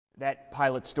That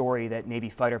pilot story, that Navy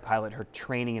fighter pilot, her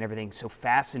training and everything, so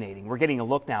fascinating. We're getting a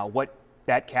look now at what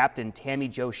that captain, Tammy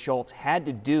Jo Schultz, had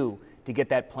to do to get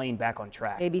that plane back on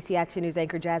track. ABC Action News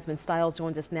anchor Jasmine Stiles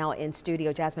joins us now in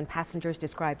studio. Jasmine, passengers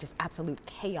described just absolute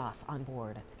chaos on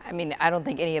board. I mean, I don't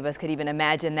think any of us could even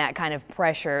imagine that kind of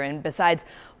pressure. And besides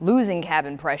losing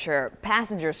cabin pressure,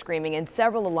 passengers screaming and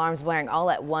several alarms blaring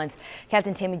all at once,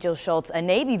 Captain Tammy Jo Schultz, a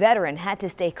Navy veteran, had to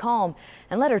stay calm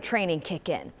and let her training kick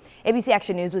in. ABC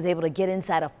Action News was able to get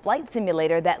inside a flight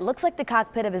simulator that looks like the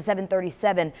cockpit of a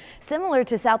 737, similar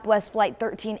to Southwest Flight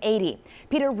 1380.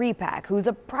 Peter Repak, who's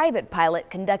a private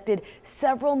pilot, conducted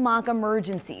several mock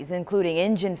emergencies, including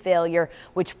engine failure,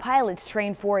 which pilots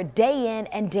train for day in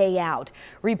and day out.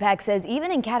 Repak says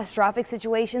even in catastrophic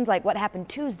situations like what happened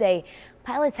Tuesday,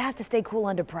 pilots have to stay cool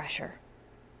under pressure.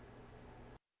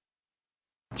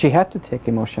 She had to take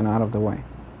emotion out of the way.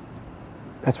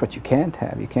 That's what you can't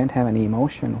have. You can't have any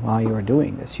emotion while you're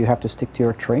doing this. You have to stick to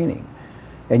your training.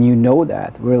 And you know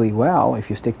that really well. If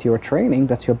you stick to your training,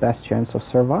 that's your best chance of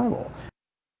survival.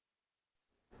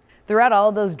 Throughout all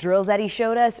of those drills that he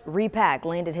showed us, Repak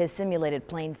landed his simulated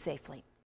plane safely.